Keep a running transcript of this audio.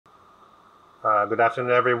Good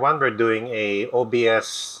afternoon, everyone. We're doing a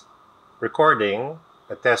OBS recording,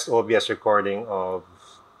 a test OBS recording of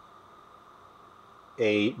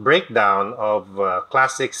a breakdown of a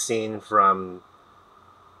classic scene from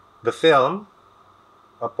the film,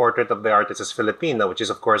 A Portrait of the Artist is Filipino, which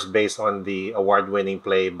is, of course, based on the award-winning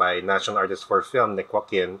play by National Artist for Film, Nick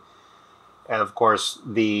Joaquin. And, of course,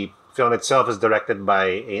 the film itself is directed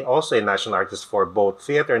by also a national artist for both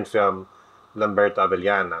theater and film, Lamberto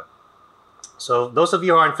Avellana. So those of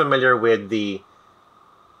you who aren't familiar with the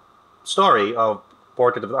story of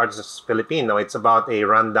Portrait of the Artist Filipino, it's about a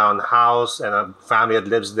rundown house and a family that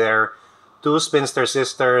lives there, two spinster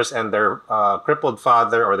sisters and their crippled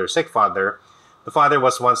father or their sick father. The father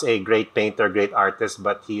was once a great painter, great artist,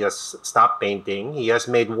 but he has stopped painting. He has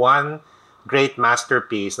made one great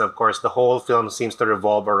masterpiece, and of course, the whole film seems to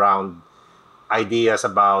revolve around ideas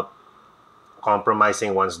about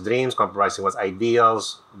compromising one's dreams, compromising one's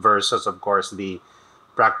ideals, versus, of course, the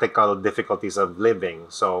practical difficulties of living.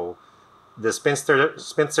 So the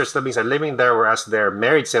spinster siblings are living there, whereas their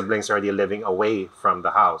married siblings are already living away from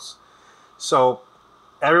the house. So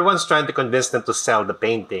everyone's trying to convince them to sell the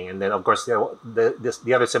painting, and then of course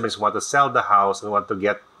the other siblings want to sell the house and want to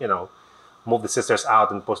get move the sisters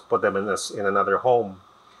out and put them in another home.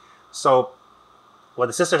 So what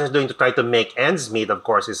the sisters are doing to try to make ends meet, of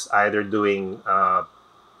course, is either doing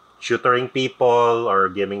tutoring people or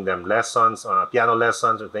giving them lessons, piano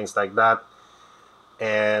lessons or things like that,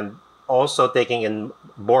 and also taking in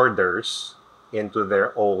boarders into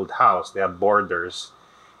their old house. They have boarders,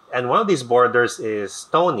 and one of these boarders is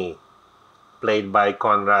Tony, played by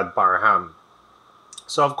Conrad Parham.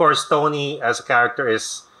 So of course, Tony as a character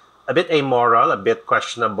is a bit amoral, a bit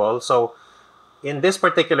questionable. So in this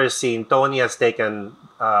particular scene, Tony has taken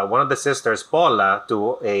one of the sisters, Paula,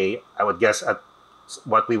 to I would guess, at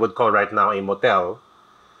what we would call right now a motel,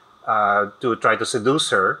 to try to seduce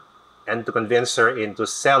her and to convince her into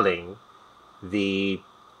selling the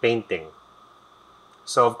painting.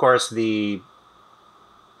 So, of course, the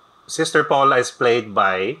sister Paula is played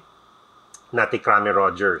by Naty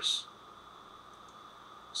Crame-Rogers.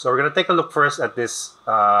 So we're going to take a look first at this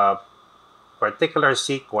particular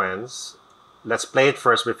sequence. Let's play it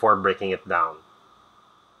first before breaking it down.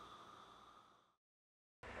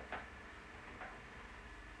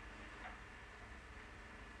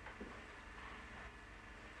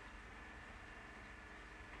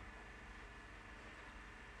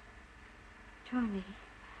 Tony,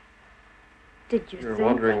 did you You're think...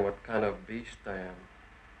 wondering what kind of beast I am.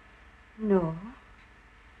 No.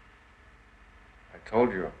 I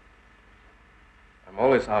told you. I'm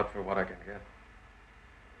always out for what I can get.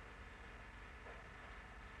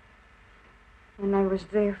 And I was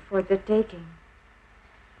there for the taking.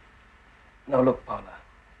 Now look, Paula.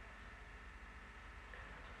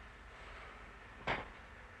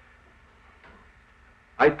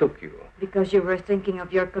 I took you. Because you were thinking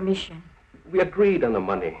of your commission. We agreed on the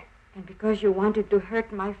money. And because you wanted to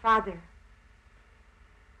hurt my father.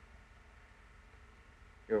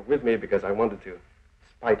 You're with me because I wanted to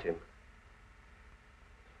spite him.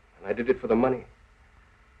 And I did it for the money.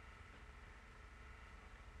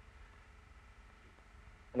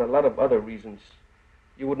 And a lot of other reasons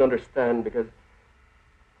you wouldn't understand because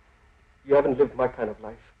you haven't lived my kind of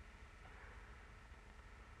life.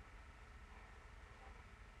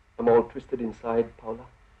 I'm all twisted inside, Paula.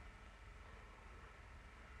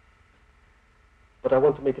 But I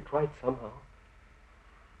want to make it right somehow.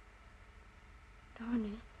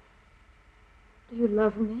 Tony, do you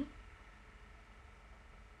love me?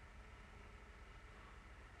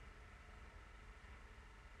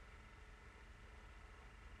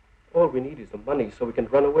 All we need is the money so we can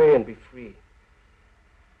run away and be free.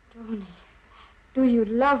 Tony, do you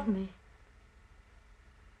love me?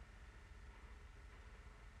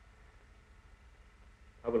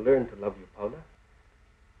 I will learn to love you, Paula.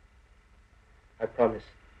 I promise.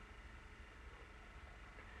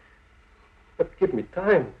 But give me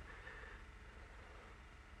time.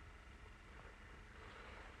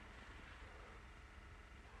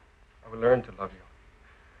 I will learn to love you.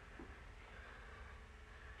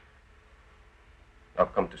 Now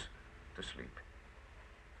come to sleep.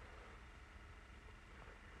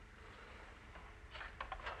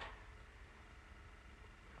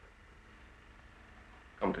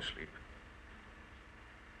 Come to sleep.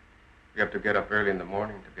 You have to get up early in the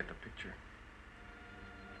morning to get the picture.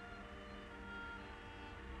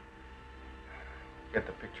 Get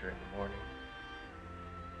the picture in the morning.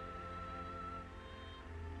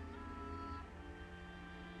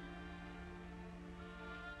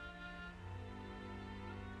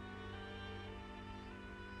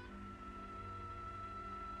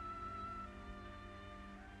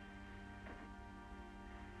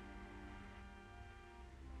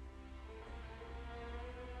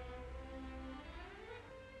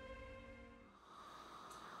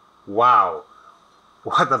 Wow.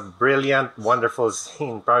 What a brilliant, wonderful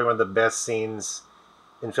scene. Probably one of the best scenes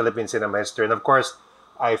in Philippine cinema history. And of course,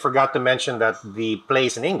 I forgot to mention that the play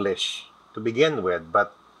is in English to begin with.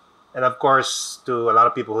 And of course, to a lot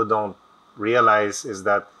of people who don't realize, is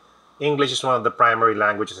that English is one of the primary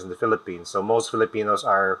languages in the Philippines. So most Filipinos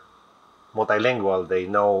are multilingual. They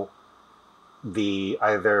know the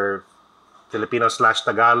either Filipino slash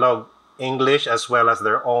Tagalog, English, as well as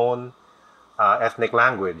their own ethnic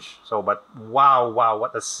language. So, but wow, wow,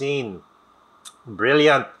 what a scene.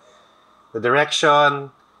 Brilliant. The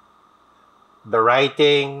direction, the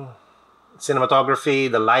writing,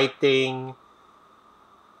 cinematography, the lighting,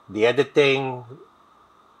 the editing,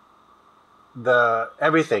 the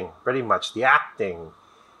everything, pretty much, the acting.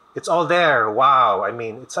 It's all there. Wow. I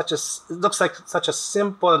mean, it looks like such a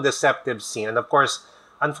simple and deceptive scene. And of course,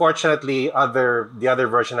 unfortunately, the other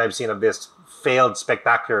version I've seen of this failed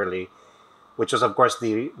spectacularly, which was of course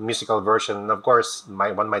the musical version. Of course,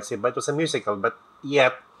 one might say, but it was a musical. But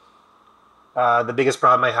yet, the biggest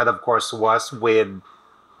problem I had, of course, was with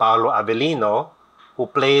Paula Avellino, who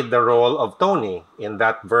played the role of Tony in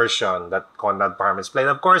that version that Conrad Parham is playing.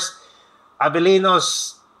 Of course,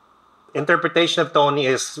 Avellino's interpretation of Tony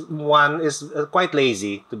is quite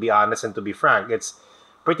lazy, to be honest and to be frank. It's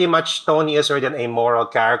pretty much Tony is already an amoral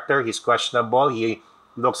character. He's questionable. He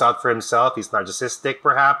looks out for himself. He's narcissistic,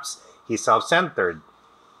 perhaps. He's self-centered.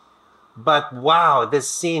 But wow, this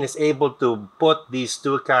scene is able to put these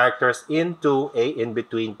two characters into a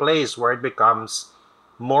in-between place where it becomes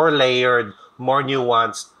more layered, more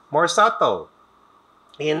nuanced, more subtle.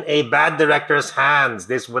 In a bad director's hands,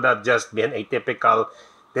 this would have just been a typical,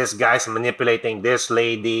 this guy's manipulating this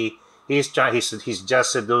lady, he's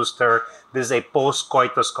just seduced her, this is a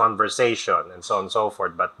post-coitus conversation, and so on and so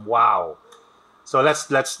forth. But wow. So let's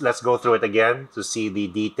go through it again to see the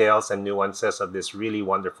details and nuances of this really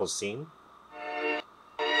wonderful scene.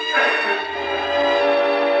 Bring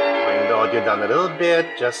the audio down a little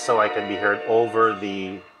bit just so I can be heard over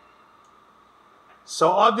the... So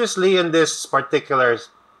obviously in this particular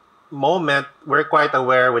moment, we're quite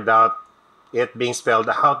aware without it being spelled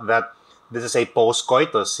out that this is a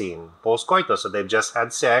post-coitus scene. Post-coitus, so they've just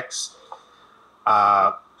had sex.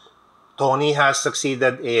 Tony has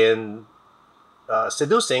succeeded in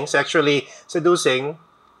sexually seducing,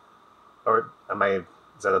 or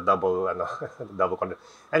is that a double, double content?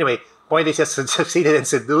 Anyway, point is, he has succeeded in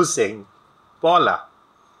seducing Paula.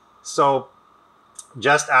 So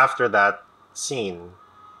just after that scene,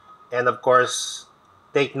 and of course,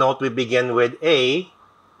 take note, we begin with a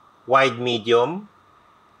wide medium,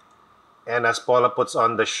 and as Paula puts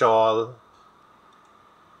on the shawl,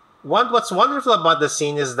 what's wonderful about the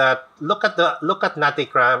scene is that look at Naty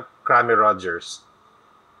Crame-Rogers.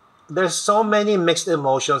 There's so many mixed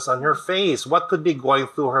emotions on her face. What could be going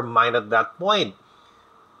through her mind at that point?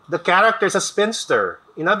 The character is a spinster.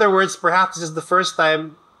 In other words, perhaps this is the first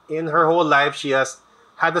time in her whole life she has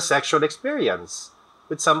had a sexual experience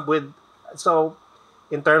so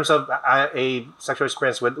in terms of a sexual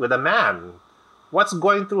experience with a man. What's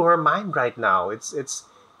going through her mind right now? It's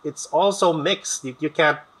also mixed. You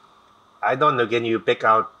can't, I don't know, can you pick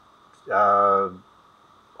out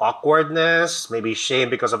awkwardness, maybe shame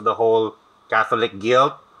because of the whole Catholic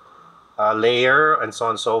guilt layer, and so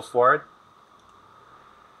on and so forth.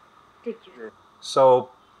 Did you? So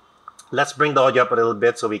let's bring the audio up a little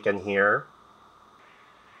bit so we can hear.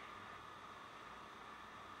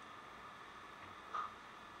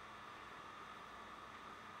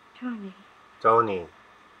 Tony.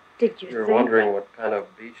 Did you You're think? wondering what kind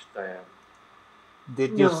of beast I am.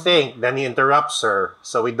 Did you think? Then he interrupts her,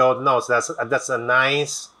 so we don't know. So that's a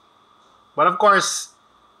nice. But of course,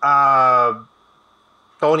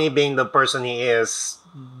 Tony, being the person he is,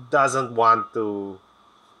 doesn't want to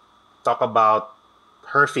talk about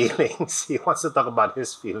her feelings. He wants to talk about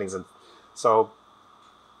his feelings, and so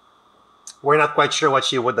we're not quite sure what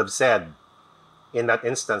she would have said in that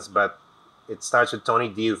instance. But it starts with Tony.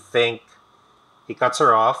 Do you think? He cuts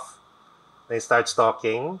her off. Then he starts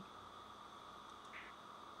talking.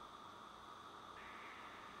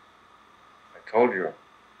 I told you.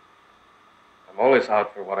 I'm always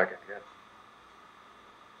out for what I can get.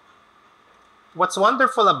 What's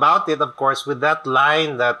wonderful about it, of course, with that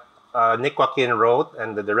line that Nick Joaquin wrote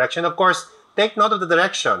and the direction, of course, take note of the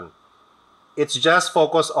direction. It's just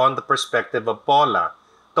focused on the perspective of Paula.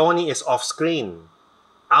 Tony is off screen,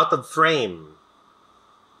 out of frame.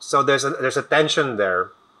 So there's a tension there.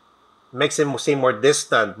 Makes him seem more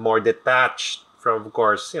distant, more detached from, of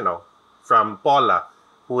course, from Paula,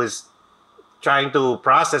 who is trying to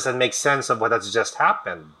process and make sense of what has just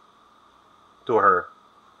happened to her.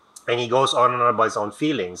 and he goes on and on about his own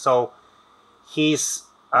feelings. So he's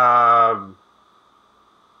the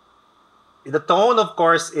tone, of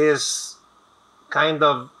course, is kind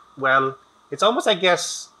of, well, it's almost, I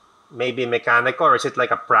guess, maybe mechanical, or is it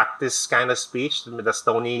like a practice kind of speech? Does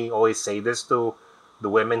Tony always say this to the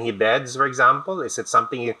women he beds, for example? Is it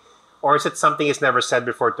something, or is it something he's never said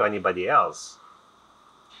before to anybody else?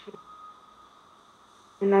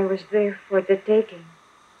 And I was there for the taking.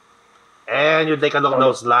 And you take a look at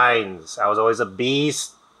those lines. I was always a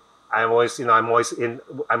beast. I'm always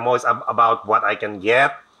about what I can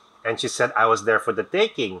get. And she said, I was there for the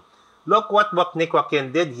taking. Look what Nick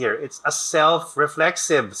Joaquin did here. It's a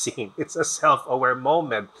self-reflexive scene. It's a self-aware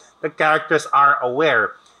moment. The characters are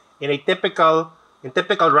aware. In typical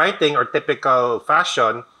writing or typical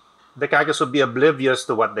fashion, the characters would be oblivious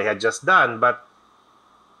to what they had just done. But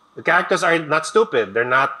the characters are not stupid. They're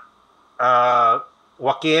not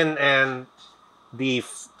Joaquin and the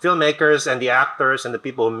filmmakers and the actors and the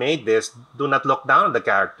people who made this do not look down on the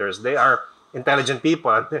characters. They are intelligent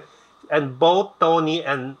people. And both Tony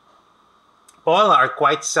and Paula are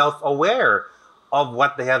quite self-aware of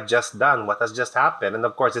what they have just done, what has just happened. And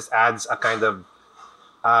of course, this adds a kind of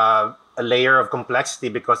a layer of complexity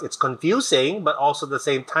because it's confusing, but also at the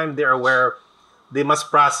same time, they're aware, they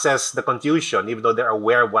must process the confusion, even though they're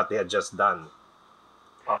aware of what they had just done.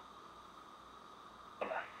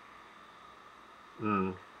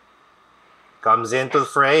 Comes into the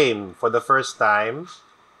frame for the first time.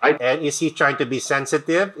 And is he trying to be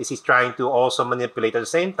sensitive? Is he trying to also manipulate at the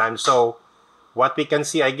same time? So what we can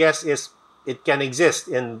see, I guess, is it can exist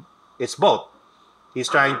in, it's both. He's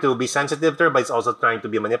trying to be sensitive to her, but he's also trying to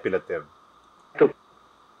be manipulative.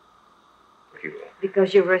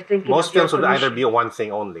 Because you were thinking Most films would either commission. be one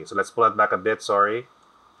thing only. So let's pull it back a bit, sorry.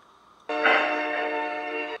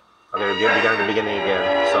 Okay, we'll begin at the beginning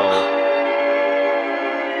again. So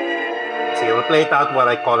we'll play it out while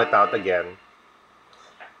I call it out again.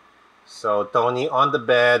 So Tony on the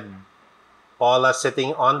bed, Paula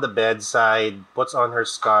sitting on the bedside, puts on her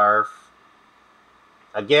scarf.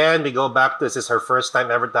 Again, we go back to, this is her first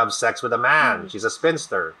time ever to have sex with a man. She's a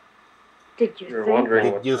spinster. Did you You're think? wondering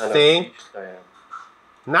Did what you kind of think- beast I am.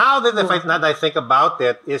 Now that I think about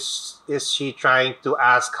it, is she trying to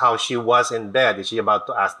ask how she was in bed? Is she about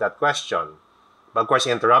to ask that question? But of course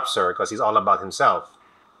he interrupts her because he's all about himself.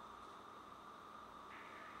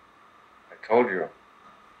 I told you.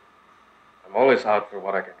 I'm always out for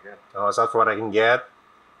what I can get. Oh, it's out for what I can get.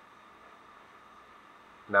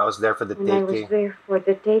 Now it's there for the And I was taking. there for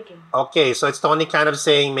the taking. Okay, so it's Tony kind of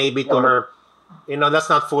saying maybe to her, let's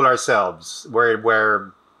not fool ourselves.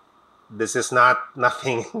 Where this is not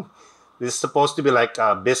nothing. This is supposed to be like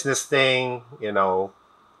a business thing.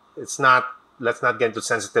 It's not. Let's not get into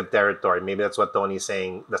sensitive territory. Maybe that's what Tony's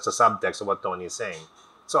saying. That's the subtext of what Tony is saying.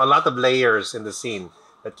 So a lot of layers in the scene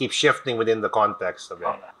that keep shifting within the context of it.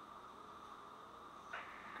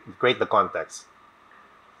 Create the context.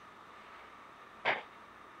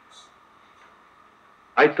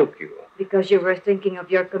 I took you. Because you were thinking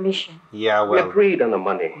of your commission. Yeah, We well. agreed on the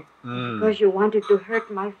money. Because you wanted to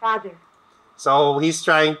hurt my father. So he's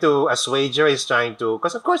trying to assuage her. He's trying to,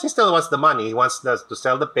 because of course he still wants the money. He wants to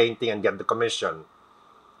sell the painting and get the commission.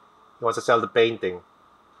 He wants to sell the painting.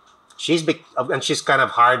 And she's kind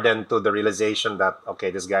of hardened to the realization that,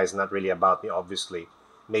 okay, this guy is not really about me, obviously.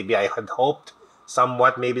 Maybe I had hoped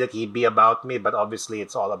somewhat maybe that he'd be about me, but obviously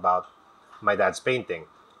it's all about my dad's painting.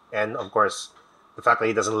 And of course, the fact that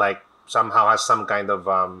he doesn't somehow has some kind of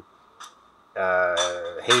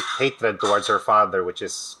hatred towards her father, which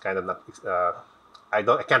is kind of not. I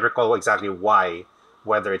can't recall exactly why.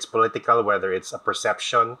 Whether it's political, whether it's a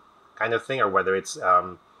perception kind of thing, or whether it's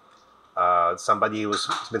somebody who's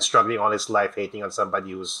been struggling all his life, hating on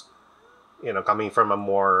somebody who's, coming from a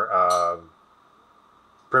more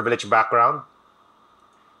privileged background.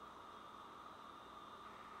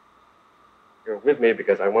 You're with me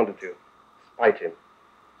because I wanted to spite him.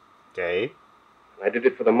 Okay, And I did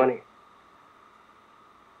it for the money.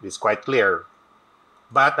 it's quite clear.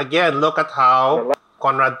 But again, look at how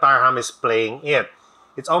Conrad Parham is playing it.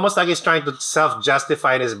 It's almost like he's trying to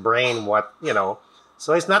self-justify in his brain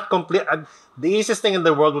So it's not complete. The easiest thing in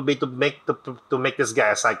the world would be to make this guy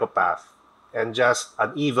a psychopath and just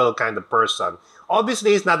an evil kind of person.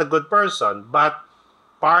 Obviously, he's not a good person, but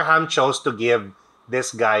Parham chose to give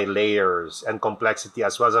this guy layers and complexity,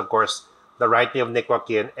 as well as, of course, the writing of Nick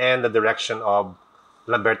Joaquin and the direction of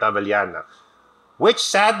Lamberto Avellana, which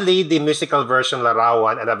sadly the musical version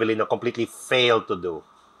Larawan and Avellino completely failed to do.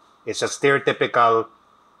 It's a stereotypical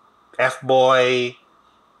F-boy,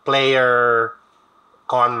 player,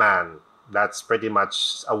 con man. That's pretty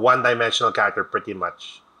much a one-dimensional character, pretty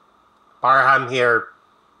much. Parham here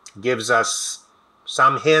gives us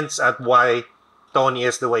some hints at why Tony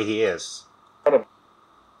is the way he is. A lot of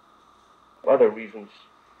other reasons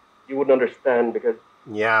you wouldn't understand because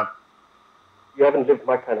Yeah, you haven't lived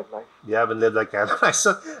my kind of life. you haven't lived that kind of life.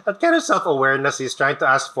 So that kind of self-awareness, he's trying to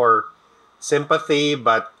ask for sympathy,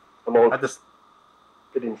 but I'm all at the,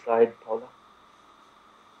 fit inside, Paula.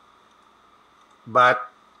 but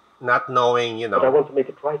not knowing, you But I know, want to make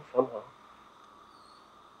it right somehow.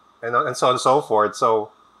 and so on and so forth.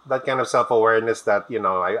 So that kind of self-awareness that, you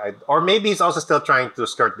know, or maybe he's also still trying to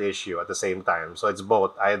skirt the issue at the same time. So it's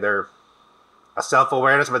both, either a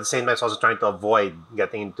self-awareness, but at the same time, it's also trying to avoid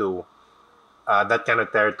getting into that kind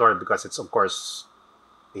of territory because it's, of course,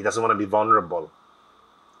 he doesn't want to be vulnerable.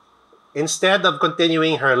 Instead of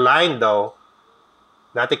continuing her line, though,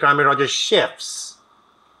 Naty Crame-Rogers shifts.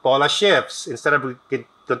 Paula shifts. Instead of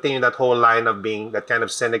continuing that whole line of being that kind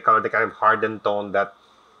of cynical, the kind of hardened tone that,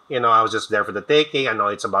 you know, I was just there for the taking. I know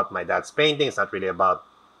it's about my dad's painting. It's not really about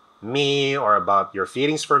me or about your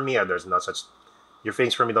feelings for me. Or there's no such, your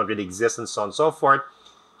feelings for me don't really exist, and so on and so forth.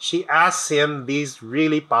 She asks him these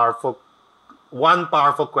really one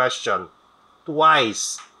powerful question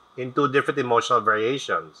twice in two different emotional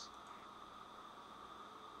variations.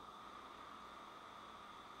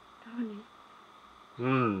 Tony,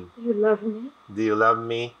 Hmm. do you love me? Do you love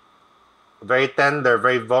me? Very tender,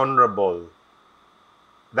 very vulnerable.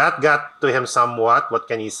 That got to him somewhat. What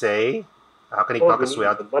can he say? How can he All talk we his need way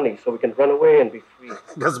is out? the money so we can run away and be free.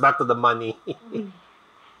 Goes back to the money. Tony,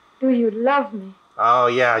 do you love me? Oh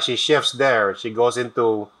yeah, she shifts there. She goes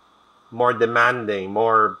into more demanding,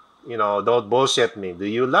 more, you know, don't bullshit me. Do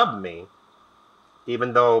you love me?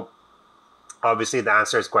 Even though obviously the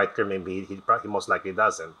answer is quite clear. Maybe he most likely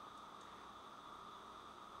doesn't.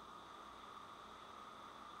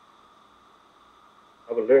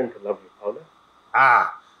 I will learn to love you, Paula.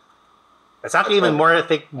 Ah, it's actually even more, I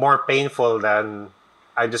think, more painful than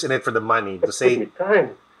I'm just in it for the money. To But give me say,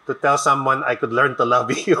 time. to tell someone I could learn to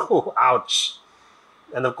love you. Ouch.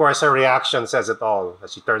 And of course, her reaction says it all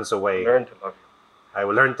as she turns away. Learn to love you. I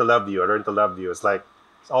will learn to love you. I learn to love you. It's like,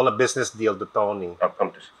 it's all a business deal to Tony. I'll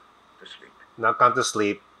come to sleep. Now come to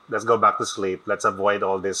sleep. Let's go back to sleep. Let's avoid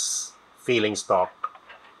all this feelings talk.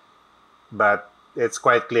 But it's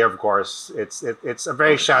quite clear, of course. It's a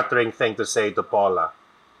very shattering thing to say to Paula.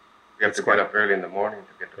 We have to get up early in the morning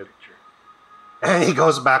to get the picture. And he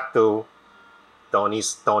goes back to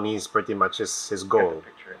Tony's pretty much his goal. Get the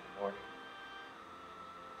picture in the morning.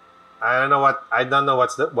 I don't know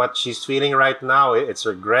what she's feeling right now. It's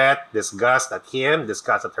regret, disgust at him,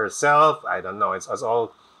 disgust at herself. I don't know. It's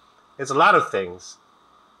a lot of things.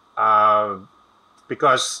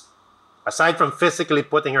 Because aside from physically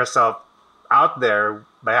putting herself out there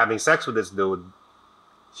by having sex with this dude,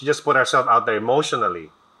 she just put herself out there emotionally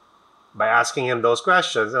by asking him those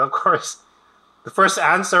questions. And of course, the first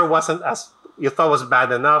answer wasn't as you thought was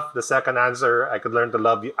bad enough. The second answer, I could learn to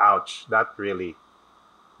love you. Ouch. That really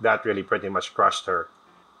pretty much crushed her.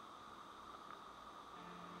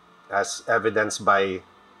 As evidenced by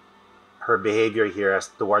her behavior here as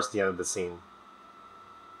towards the end of the scene.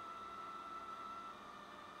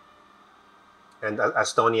 And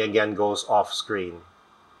as Tony again goes off screen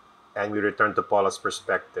and we return to Paula's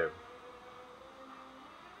perspective.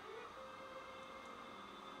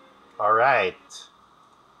 All right.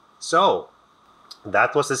 So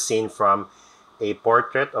that was a scene from A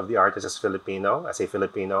Portrait of the Artist as a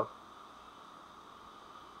Filipino.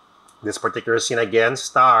 This particular scene again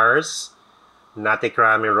stars Naty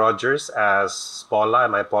Crame-Rogers as Paula,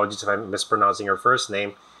 and my apologies if I'm mispronouncing her first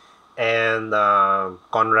name, and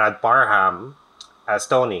Conrad Parham as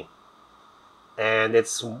Tony. And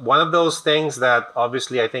it's one of those things that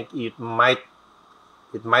obviously I think it might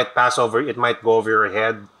pass over, it might go over your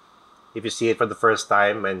head if you see it for the first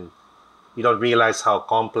time and you don't realize how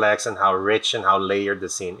complex and how rich and how layered the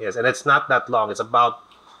scene is. And it's not that long. It's about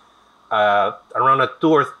around a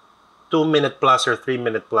 2 minute plus or 3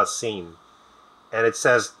 minute plus scene. And it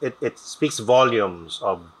says, it speaks volumes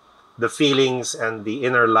of the feelings and the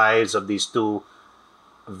inner lives of these two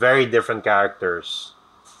very different characters.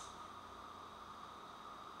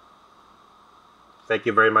 Thank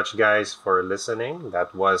you very much, guys, for listening.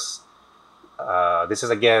 That was, this is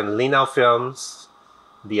again Linao Films,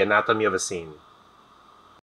 The Anatomy of a Scene.